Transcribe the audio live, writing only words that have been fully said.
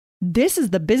This is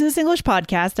the Business English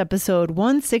Podcast, episode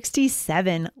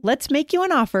 167. Let's make you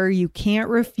an offer you can't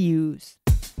refuse.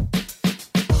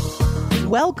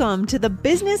 Welcome to the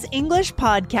Business English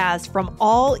Podcast from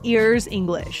All Ears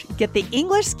English. Get the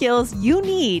English skills you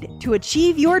need to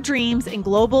achieve your dreams in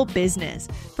global business.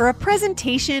 For a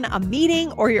presentation, a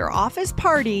meeting, or your office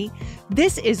party,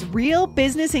 this is Real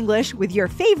Business English with your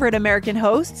favorite American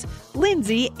hosts,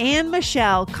 Lindsay and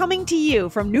Michelle, coming to you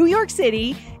from New York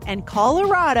City and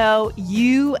Colorado,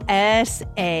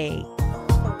 USA.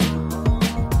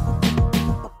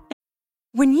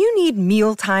 When you need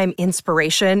mealtime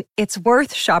inspiration, it's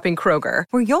worth shopping Kroger,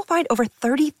 where you'll find over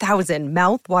 30,000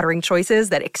 mouth-watering choices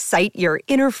that excite your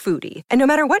inner foodie. And no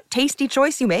matter what tasty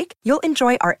choice you make, you'll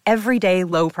enjoy our everyday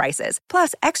low prices,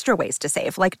 plus extra ways to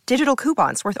save, like digital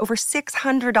coupons worth over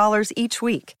 $600 each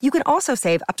week. You can also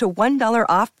save up to $1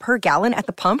 off per gallon at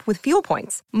the pump with fuel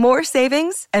points. More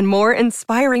savings and more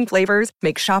inspiring flavors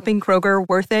make shopping Kroger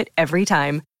worth it every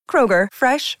time. Kroger,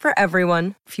 fresh for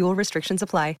everyone. Fuel restrictions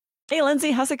apply. Hey,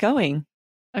 Lindsay, how's it going?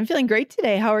 I'm feeling great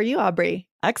today. How are you, Aubrey?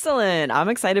 Excellent. I'm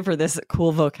excited for this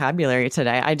cool vocabulary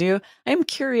today. I'm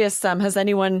curious, has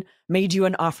anyone made you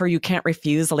an offer you can't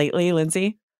refuse lately,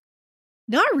 Lindsay?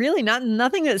 Not really.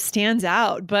 Nothing that stands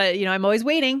out, but I'm always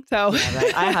waiting. So Yeah,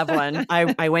 right. I have one.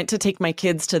 I went to take my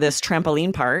kids to this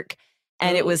trampoline park,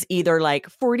 and it was either like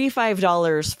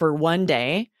 $45 for one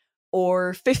day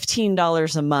or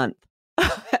 $15 a month.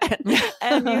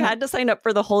 and you had to sign up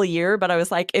for the whole year. But I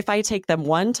was like, if I take them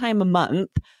one time a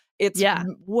month, it's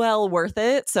well worth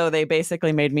it. So they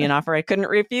basically made me an offer I couldn't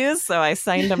refuse. So I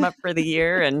signed them up for the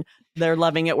year and they're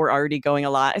loving it. We're already going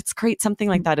a lot. It's great. Something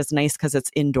like that is nice because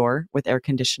it's indoor with air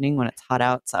conditioning when it's hot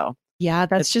out. So yeah,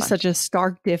 that's just such a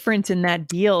stark difference in that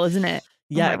deal, isn't it?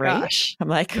 Yeah, oh my right. Gosh. I'm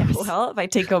like, well, if I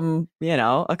take them,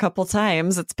 a couple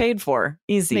times, it's paid for.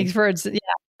 Easy.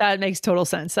 That makes total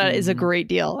sense. That is a great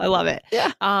deal. I love it.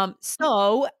 Yeah.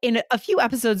 So in a few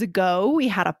episodes ago, we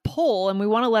had a poll and we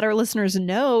want to let our listeners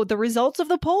know the results of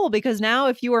the poll, because now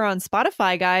if you are on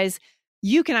Spotify, guys,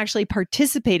 you can actually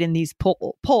participate in these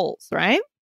polls, right?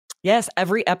 Yes,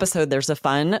 every episode, there's a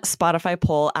fun Spotify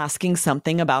poll asking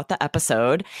something about the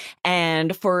episode.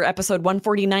 And for episode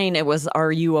 149, it was,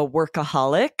 are you a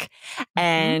workaholic?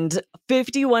 And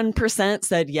 51%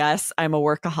 said, yes, I'm a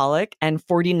workaholic. And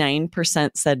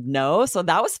 49% said no. So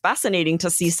that was fascinating to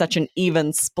see such an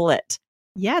even split.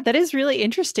 Yeah, that is really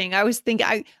interesting. I was thinking,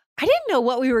 I didn't know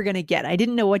what we were going to get. I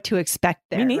didn't know what to expect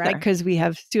there, right? Because we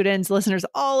have students, listeners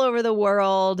all over the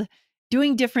world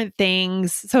doing different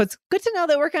things. So it's good to know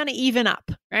that we're kind of even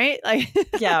up, right?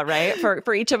 Yeah, right.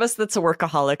 For each of us that's a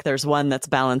workaholic, there's one that's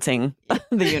balancing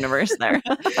the universe there.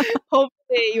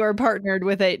 Hopefully you are partnered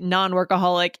with a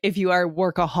non-workaholic if you are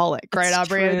workaholic, right,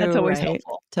 Aubrey? True, that's always right?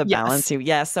 helpful. To balance you.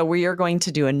 Yeah. So we are going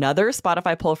to do another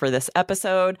Spotify poll for this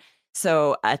episode.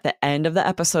 So at the end of the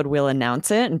episode, we'll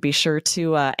announce it and be sure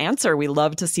to answer. We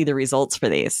love to see the results for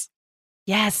these.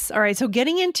 Yes. All right. So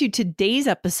getting into today's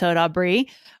episode, Aubrey,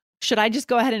 should I just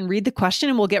go ahead and read the question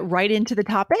and we'll get right into the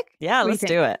topic? Yeah, let's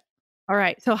do it. All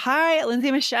right. So hi,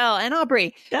 Lindsay, Michelle, and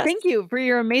Aubrey. Yes. Thank you for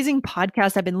your amazing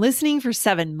podcast. I've been listening for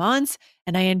 7 months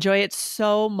and I enjoy it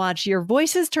so much. Your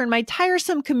voices turn my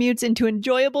tiresome commutes into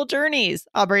enjoyable journeys.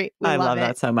 Aubrey, I love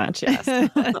that so much. Yes.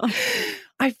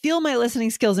 I feel my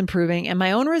listening skills improving and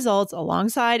my own results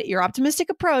alongside your optimistic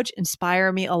approach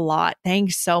inspire me a lot.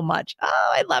 Thanks so much.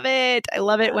 Oh, I love it. I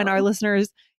love it when our listeners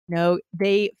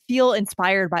they feel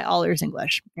inspired by All Ears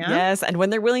English. Yeah? Yes. And when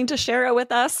they're willing to share it with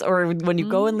us, or when you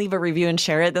go and leave a review and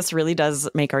share it, this really does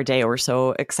make our day. We're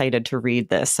so excited to read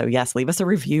this. So yes, leave us a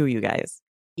review, you guys.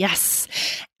 Yes.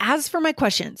 As for my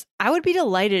questions, I would be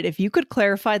delighted if you could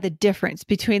clarify the difference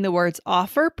between the words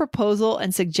offer, proposal,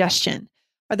 and suggestion.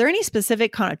 Are there any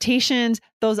specific connotations?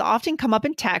 Those often come up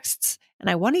in texts, and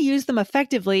I want to use them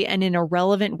effectively and in a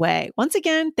relevant way. Once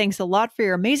again, thanks a lot for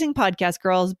your amazing podcast,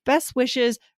 girls. Best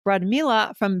wishes,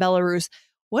 Radmila from Belarus.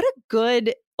 What a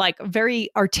good, very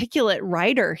articulate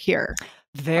writer here.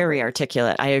 Very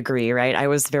articulate. I agree, right? I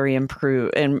was very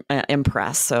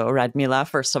impressed. So Radmila,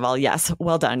 first of all, yes,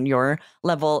 well done. Your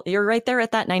level, you're right there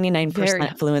at that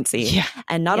 99% fluency. Yeah.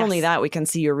 And not only that, we can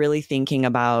see you're really thinking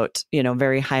about,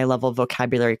 very high level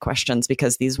vocabulary questions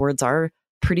because these words are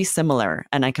pretty similar.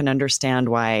 And I can understand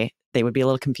why they would be a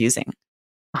little confusing.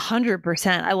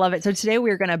 100%. I love it. So today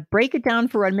we're going to break it down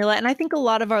for Radmila. And I think a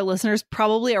lot of our listeners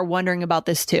probably are wondering about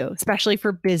this too, especially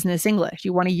for business English.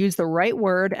 You want to use the right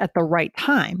word at the right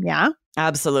time. Yeah.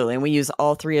 Absolutely. And we use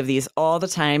all three of these all the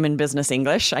time in business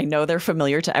English. I know they're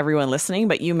familiar to everyone listening,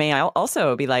 but you may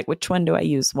also be like, which one do I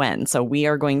use when? So we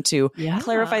are going to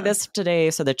clarify this today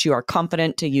so that you are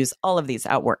confident to use all of these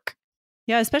at work.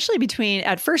 Yeah, especially between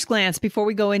at first glance, before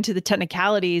we go into the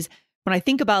technicalities, when I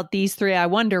think about these three, I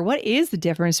wonder what is the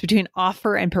difference between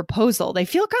offer and proposal? They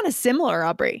feel kind of similar,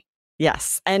 Aubrey.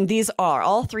 Yes. And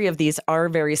all three of these are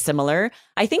very similar.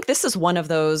 I think this is one of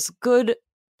those good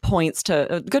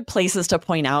places to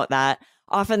point out that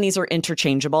often these are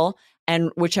interchangeable,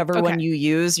 and whichever one you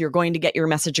use, you're going to get your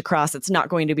message across. It's not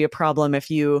going to be a problem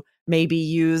if you maybe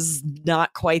use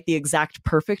not quite the exact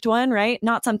perfect one, right?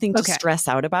 Not something to stress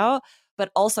out about. But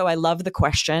also, I love the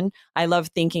question. I love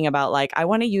thinking about I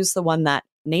want to use the one that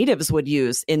natives would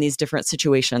use in these different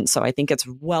situations. So I think it's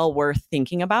well worth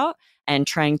thinking about and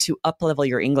trying to up-level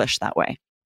your English that way.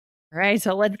 All right,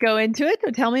 so let's go into it.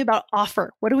 So tell me about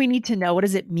offer. What do we need to know? What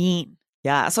does it mean?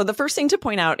 Yeah. So the first thing to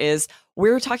point out is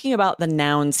we're talking about the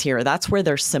nouns here. That's where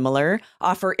they're similar.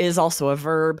 Offer is also a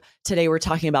verb. Today, we're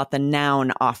talking about the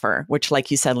noun offer, which,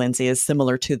 like you said, Lindsay, is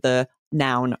similar to the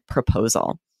noun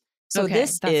proposal. So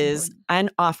an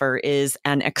offer is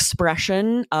an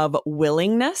expression of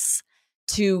willingness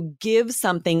to give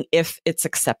something if it's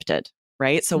accepted,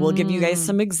 right? So we'll give you guys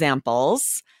some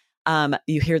examples.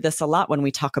 You hear this a lot when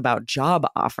we talk about job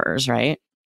offers, right?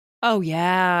 Oh,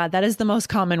 yeah. That is the most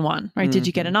common one, right? Did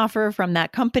you get an offer from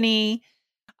that company?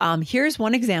 Here's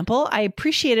one example. I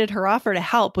appreciated her offer to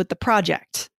help with the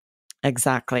project.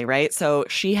 Exactly, right? So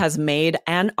she has made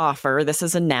an offer. This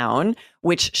is a noun,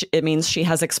 which it means she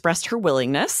has expressed her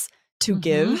willingness to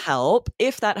give help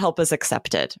if that help is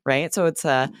accepted, right? So it's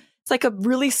like a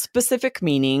really specific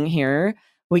meaning here.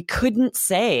 We couldn't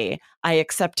say, I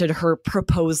accepted her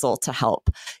proposal to help.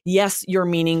 Yes, your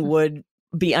meaning would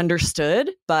be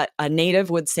understood, but a native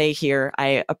would say here,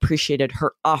 I appreciated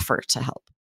her offer to help.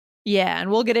 Yeah, and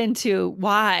we'll get into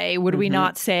why would we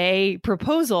not say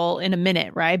proposal in a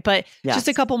minute, right? But just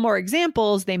a couple more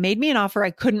examples. They made me an offer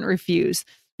I couldn't refuse.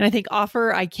 And I think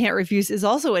offer I can't refuse is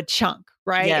also a chunk,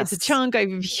 right? Yes. It's a chunk.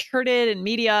 I've heard it in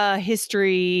media,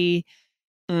 history,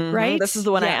 right? This is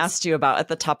the one I asked you about at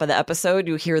the top of the episode.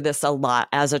 You hear this a lot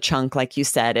as a chunk, like you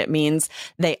said. It means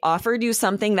they offered you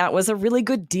something that was a really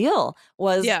good deal,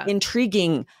 was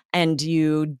intriguing, and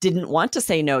you didn't want to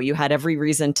say no. You had every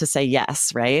reason to say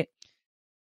yes, right?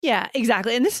 Yeah,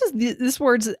 exactly. And this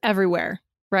word's everywhere,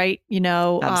 right?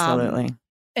 Absolutely.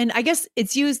 And I guess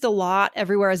it's used a lot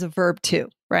everywhere as a verb too,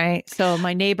 right? So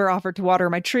my neighbor offered to water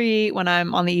my tree when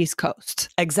I'm on the East Coast.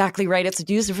 Exactly right. It's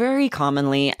used very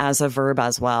commonly as a verb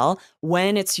as well.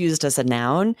 When it's used as a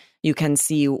noun, you can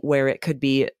see where it could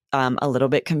be a little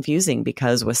bit confusing,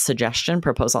 because with suggestion,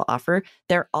 proposal, offer,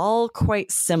 they're all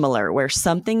quite similar, where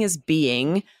something is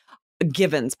being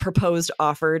given, proposed,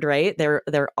 offered, right?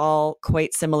 They're all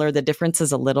quite similar. The difference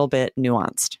is a little bit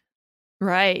nuanced.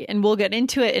 Right. And we'll get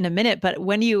into it in a minute. But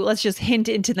let's just hint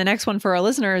into the next one for our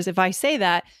listeners. If I say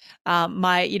that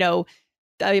my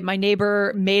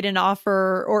neighbor made an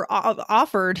offer or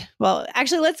offered, well,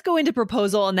 actually, let's go into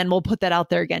proposal and then we'll put that out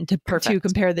there again to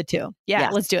compare the two. Yeah,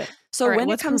 let's do it. So when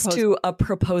it comes to a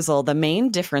proposal, the main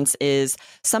difference is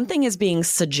something is being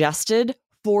suggested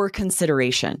for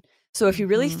consideration. So if you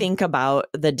really think about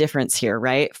the difference here,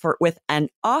 right? With an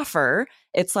offer,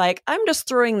 it's like, I'm just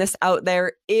throwing this out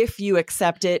there if you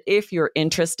accept it, if you're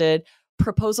interested.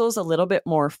 Proposal's a little bit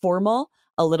more formal,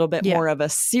 a little bit more of a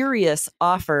serious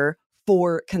offer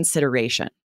for consideration.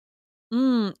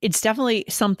 It's definitely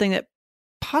something that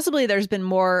possibly there's been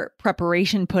more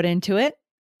preparation put into it.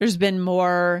 There's been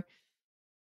more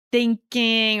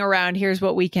thinking around here's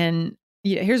what we can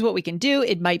do.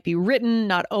 It might be written,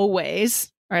 not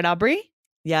always. Right, Aubrey?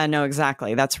 Yeah, no,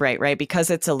 exactly. That's right? Because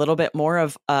it's a little bit more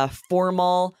of a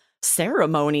formal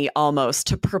ceremony almost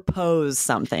to propose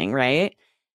something, right?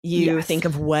 You think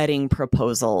of wedding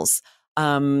proposals,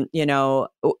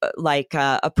 like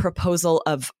a proposal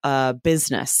of a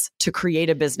business, to create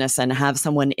a business and have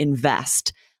someone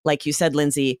invest. Like you said,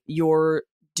 Lindsay, you're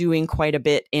doing quite a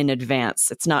bit in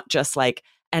advance. It's not just like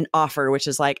an offer, which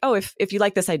is like, oh, if you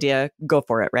like this idea, go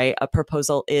for it, right? A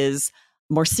proposal is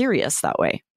more serious that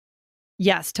way.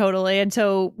 Yes, totally. And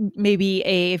so maybe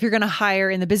if you're going to hire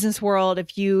in the business world,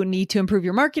 if you need to improve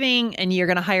your marketing and you're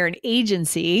going to hire an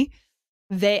agency,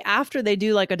 after they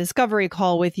do like a discovery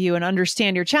call with you and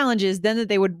understand your challenges, then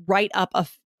they would write up a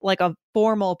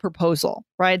formal proposal,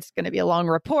 right? It's going to be a long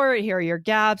report. Here are your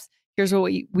gaps. Here's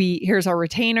what here's our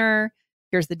retainer.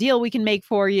 Here's the deal we can make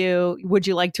for you. Would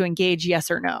you like to engage? Yes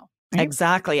or no? Right?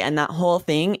 Exactly. And that whole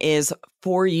thing is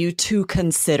for you to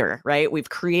consider, right? We've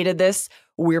created this.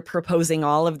 We're proposing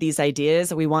all of these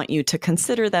ideas. We want you to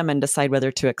consider them and decide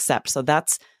whether to accept. So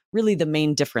that's really the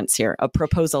main difference here. A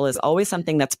proposal is always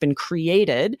something that's been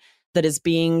created that is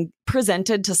being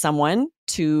presented to someone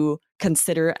to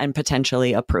consider and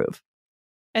potentially approve.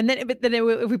 And then,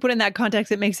 if we put in that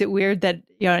context, it makes it weird that,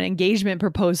 an engagement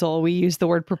proposal, we use the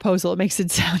word proposal. It makes it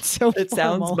sound so It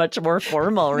formal. sounds much more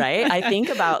formal, right? I think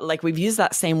about we've used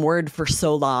that same word for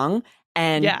so long.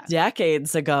 And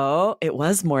decades ago, it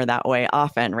was more that way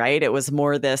often, right? It was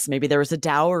more this, maybe there was a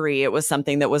dowry. It was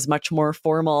something that was much more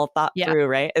formal, thought through,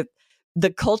 right?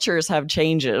 The cultures have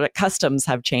changed, customs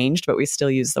have changed, but we still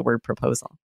use the word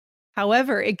proposal.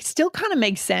 However, it still kind of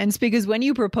makes sense because when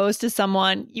you propose to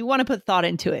someone, you want to put thought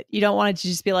into it. You don't want it to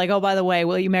just be like, oh, by the way,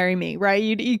 will you marry me? Right?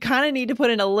 You kind of need to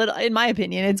put in a little, in my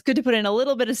opinion, it's good to put in a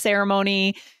little bit of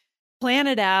ceremony, plan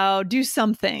it out, do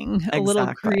something a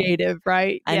little creative,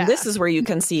 right? And this is where you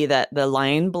can see that the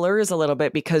line blurs a little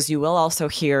bit because you will also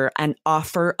hear an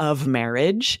offer of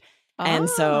marriage. And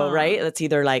so, right, that's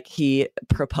either he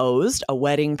proposed a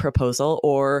wedding proposal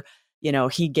or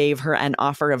he gave her an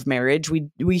offer of marriage.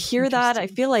 We hear that. I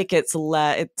feel like it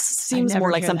seems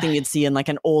more like something you'd see in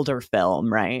an older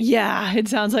film, right? Yeah, it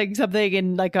sounds like something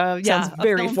in sounds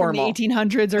very formal from the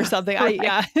 1800s or something. Right.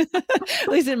 At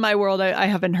least in my world, I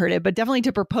haven't heard it, but definitely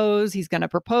to propose. He's going to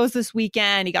propose this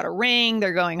weekend. He got a ring.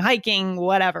 They're going hiking,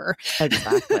 whatever.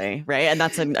 Exactly, right. And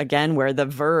that's again where the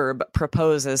verb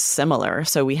propose is similar.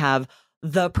 So we have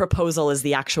the proposal is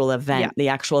the actual event, the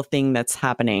actual thing that's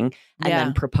happening, and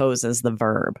then propose is the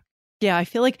verb. Yeah, I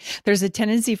feel like there's a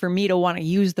tendency for me to want to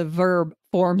use the verb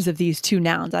forms of these two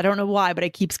nouns. I don't know why, but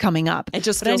it keeps coming up. It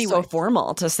just feels so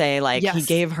formal to say he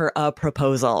gave her a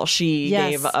proposal. She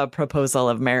gave a proposal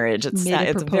of marriage. It's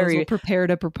very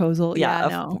prepared a proposal.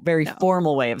 Very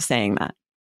formal way of saying that.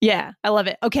 Yeah, I love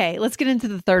it. Okay, let's get into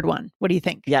the third one. What do you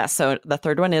think? Yeah, so the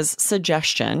third one is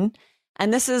suggestion.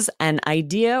 And this is an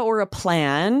idea or a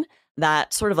plan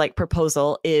that sort of like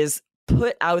proposal is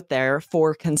put out there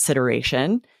for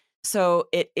consideration. So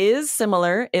it is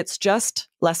similar. It's just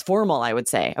less formal, I would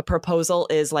say. A proposal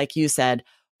is, like you said,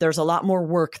 there's a lot more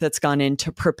work that's gone in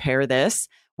to prepare this.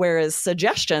 Whereas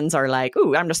suggestions are like,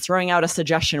 ooh, I'm just throwing out a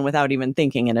suggestion without even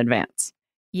thinking in advance.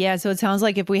 Yeah. So it sounds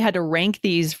like if we had to rank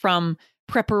these from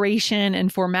preparation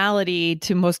and formality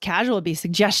to most casual, it'd be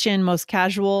suggestion, most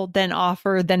casual, then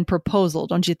offer, then proposal.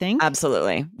 Don't you think?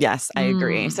 Absolutely. Yes, I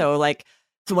agree. So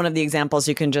one of the examples,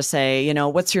 you can just say,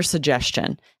 what's your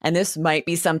suggestion? And this might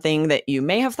be something that you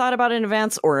may have thought about in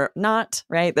advance or not,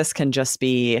 right? This can just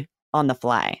be on the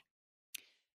fly.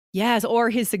 Yes. Or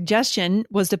his suggestion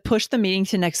was to push the meeting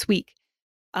to next week.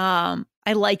 I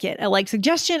like it. I like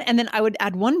suggestion. And then I would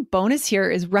add one bonus here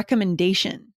is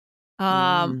recommendation.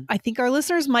 I think our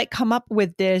listeners might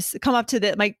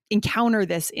might encounter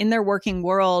this in their working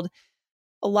world.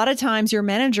 A lot of times your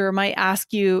manager might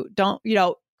ask you,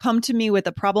 come to me with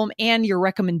a problem and your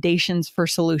recommendations for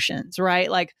solutions, right?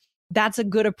 Like that's a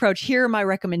good approach. Here are my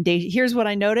recommendations. Here's what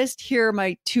I noticed. Here are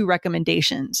my 2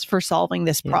 recommendations for solving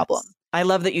this problem. I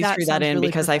love that you threw that in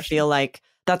because I feel like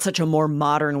that's such a more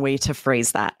modern way to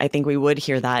phrase that. I think we would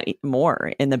hear that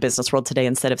more in the business world today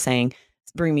instead of saying,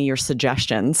 bring me your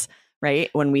suggestions.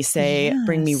 Right? When we say,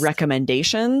 bring me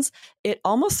recommendations, it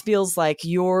almost feels like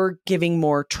you're giving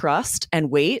more trust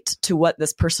and weight to what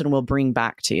this person will bring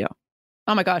back to you.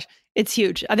 Oh my gosh, it's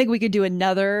huge. I think we could do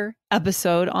another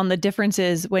episode on the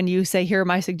differences when you say, here are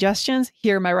my suggestions,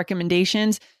 here are my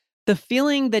recommendations. The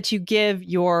feeling that you give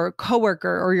your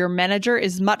coworker or your manager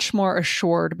is much more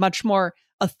assured, much more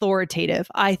authoritative,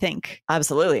 I think.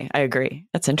 Absolutely. I agree.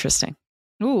 That's interesting.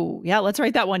 Ooh, yeah. Let's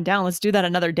write that one down. Let's do that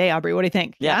another day, Aubrey. What do you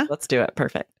think? Yeah, let's do it.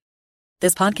 Perfect.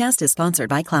 This podcast is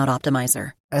sponsored by Cloud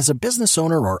Optimizer. As a business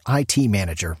owner or IT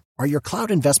manager, are your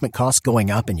cloud investment costs going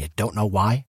up and you don't know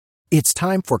why? It's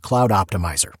time for Cloud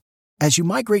Optimizer. As you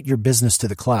migrate your business to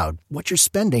the cloud, what you're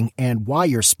spending and why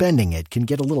you're spending it can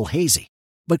get a little hazy.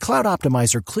 But Cloud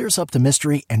Optimizer clears up the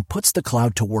mystery and puts the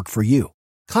cloud to work for you.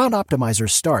 Cloud Optimizer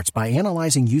starts by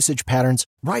analyzing usage patterns,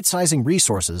 right-sizing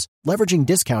resources, leveraging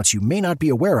discounts you may not be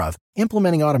aware of,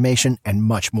 implementing automation, and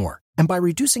much more. And by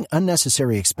reducing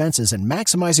unnecessary expenses and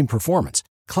maximizing performance,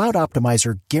 Cloud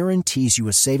Optimizer guarantees you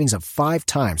a savings of 5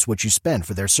 times what you spend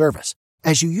for their service.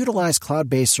 As you utilize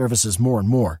cloud-based services more and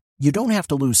more, you don't have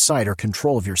to lose sight or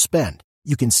control of your spend.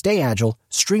 You can stay agile,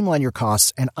 streamline your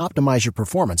costs, and optimize your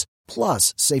performance,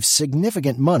 plus save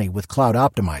significant money with Cloud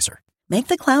Optimizer. Make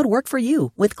the cloud work for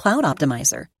you with Cloud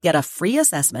Optimizer. Get a free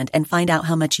assessment and find out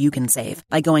how much you can save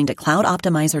by going to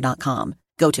cloudoptimizer.com.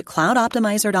 Go to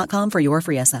cloudoptimizer.com for your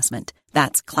free assessment.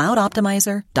 That's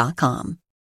cloudoptimizer.com.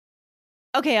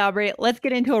 Okay, Aubrey, let's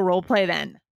get into a role play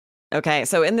then. Okay,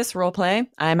 so in this role play,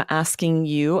 I'm asking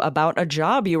you about a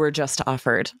job you were just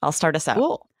offered. I'll start us out.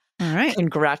 Cool. All right.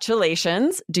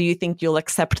 Congratulations. Do you think you'll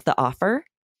accept the offer?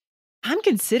 I'm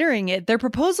considering it. Their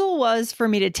proposal was for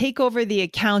me to take over the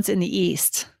accounts in the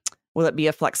East. Will it be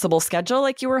a flexible schedule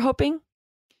like you were hoping?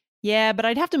 Yeah, but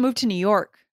I'd have to move to New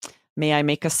York. May I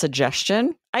make a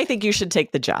suggestion? I think you should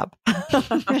take the job.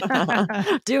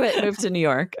 Do it. Move to New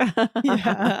York.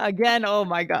 Yeah, again, oh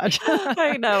my gosh.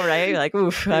 I know, right? Like,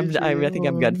 oof, I think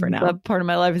I'm good for now. That part of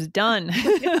my life is done.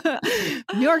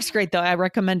 New York's great, though. I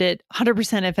recommend it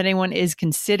 100%. If anyone is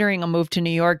considering a move to New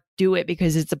York, do it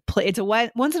because it's a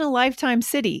once in a lifetime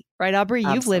city, right, Aubrey?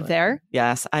 You've lived there.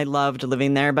 Yes, I loved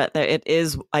living there, but it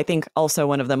is, I think, also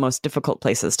one of the most difficult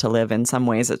places to live in some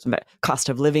ways. It's cost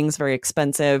of living is very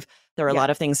expensive. There are a lot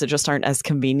of things that just aren't as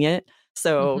convenient.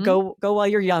 So go while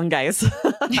you're young, guys,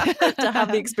 to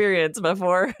have the experience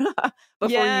before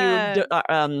you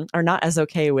are not as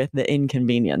okay with the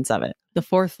inconvenience of it. The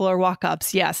fourth floor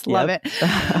walk-ups. Yes. Love it.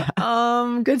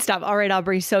 Good stuff. All right,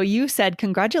 Aubrey. So you said,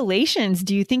 congratulations.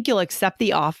 Do you think you'll accept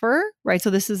the offer? Right. So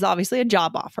this is obviously a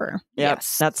job offer. Yep.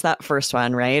 Yes. That's that first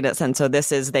one, right? And so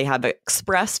they have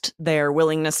expressed their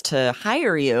willingness to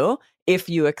hire you if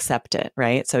you accept it,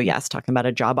 right? So yes, talking about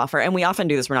a job offer. And we often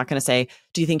do this. We're not going to say,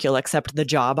 do you think you'll accept the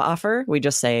job offer? We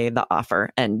just say the offer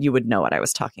and you would know what I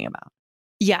was talking about.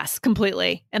 Yes,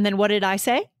 completely. And then what did I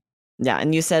say? Yeah.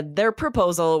 And you said their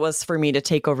proposal was for me to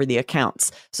take over the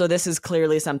accounts. So this is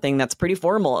clearly something that's pretty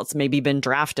formal. It's maybe been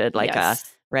drafted like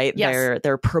right? Yes.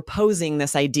 They're proposing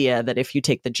this idea that if you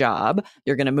take the job,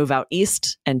 you're going to move out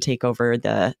east and take over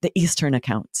the Eastern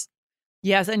accounts.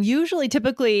 Yes. And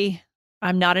typically,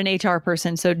 I'm not an HR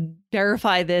person, so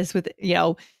verify this with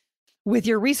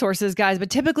your resources, guys.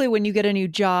 But typically when you get a new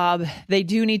job, they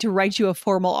do need to write you a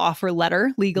formal offer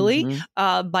letter legally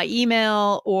by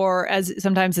email, or as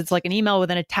sometimes it's like an email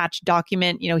with an attached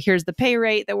document. Here's the pay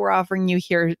rate that we're offering you.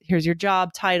 Here's your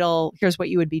job title. Here's what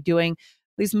you would be doing.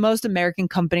 At least most American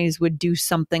companies would do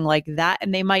something like that.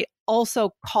 And they might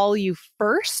also call you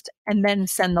first and then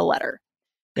send the letter.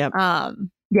 Yep.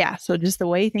 So just the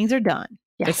way things are done.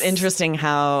 Yes. It's interesting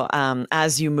how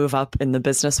as you move up in the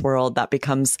business world, that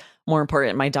becomes more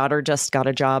important. My daughter just got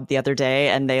a job the other day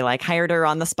and they hired her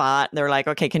on the spot. They're like,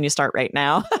 okay, can you start right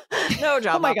now? No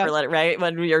job offer letter, right?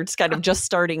 When you're kind of just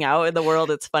starting out in the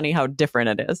world, it's funny how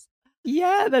different it is.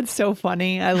 Yeah, that's so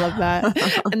funny. I love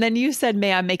that. And then you said,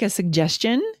 may I make a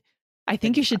suggestion? I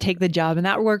think you should take the job. And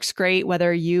that works great,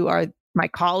 whether you are my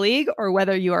colleague or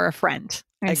whether you are a friend.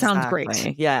 It sounds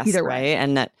great. Yes, either way.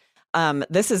 And that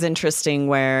this is interesting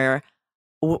where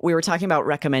we were talking about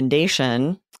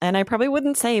recommendation, and I probably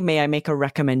wouldn't say, may I make a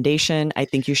recommendation? I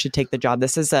think you should take the job.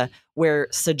 This is where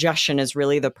suggestion is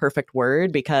really the perfect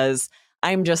word, because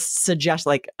I'm just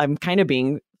I'm kind of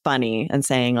being funny and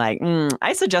saying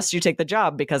I suggest you take the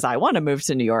job because I want to move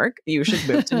to New York. You should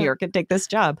move to New York and take this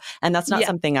job. And that's not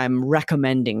something I'm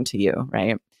recommending to you,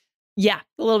 right? Yeah,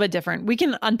 a little bit different. We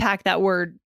can unpack that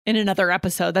word in another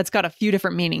episode. That's got a few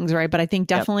different meanings, right? But I think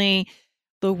definitely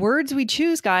the words we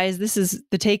choose, guys, this is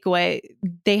the takeaway.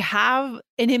 They have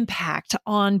an impact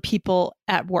on people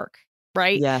at work,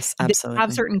 right? Yes, absolutely. They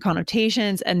have certain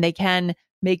connotations and they can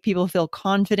make people feel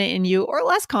confident in you or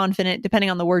less confident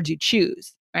depending on the words you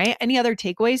choose, right? Any other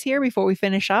takeaways here before we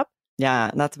finish up?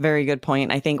 Yeah, that's a very good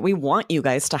point. I think we want you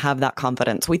guys to have that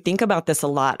confidence. We think about this a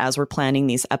lot as we're planning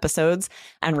these episodes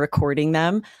and recording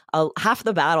them. Half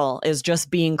the battle is just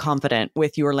being confident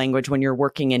with your language when you're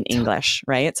working in English,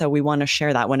 right? So we want to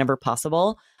share that whenever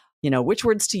possible, which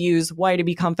words to use, why to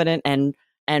be confident, and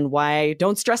why.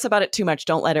 Don't stress about it too much.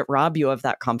 Don't let it rob you of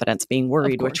that confidence, being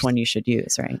worried which one you should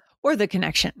use, right? Or the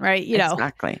connection, right?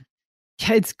 Exactly.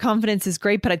 Kids' confidence is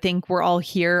great, but I think we're all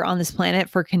here on this planet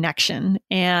for connection.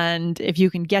 And if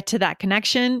you can get to that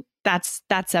connection, that's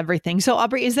everything. So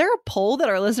Aubrey, is there a poll that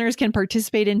our listeners can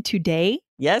participate in today?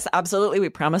 Yes, absolutely. We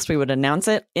promised we would announce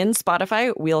it in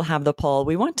Spotify. We'll have the poll.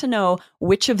 We want to know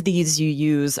which of these you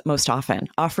use most often,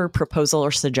 offer, proposal,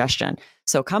 or suggestion.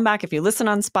 So come back if you listen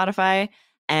on Spotify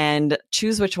and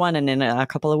choose which one. And in a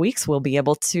couple of weeks, we'll be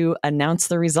able to announce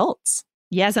the results.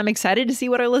 Yes, I'm excited to see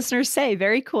what our listeners say.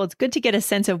 Very cool. It's good to get a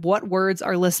sense of what words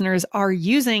our listeners are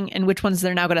using and which ones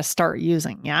they're now going to start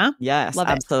using. Yeah? Yes, love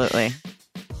absolutely. It.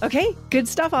 Okay, good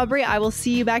stuff, Aubrey. I will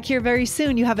see you back here very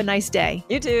soon. You have a nice day.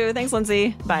 You too. Thanks, Lindsay.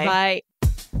 Bye. Bye.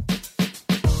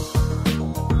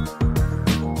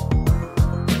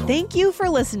 Thank you for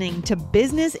listening to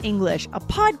Business English, a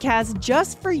podcast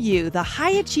just for you, the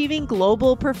high-achieving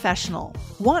global professional.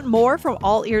 Want more from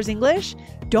All Ears English?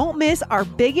 Don't miss our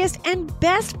biggest and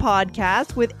best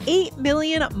podcast with 8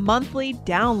 million monthly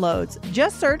downloads.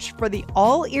 Just search for the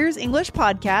All Ears English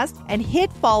podcast and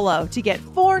hit follow to get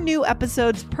 4 new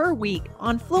episodes per week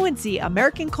on fluency,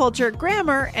 American culture,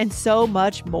 grammar, and so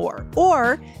much more.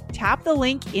 Or tap the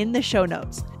link in the show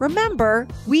notes. Remember,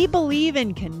 we believe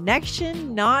in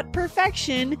connection, not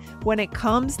perfection, when it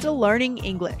comes to learning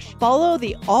English. Follow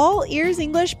the All Ears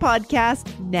English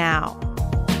podcast now.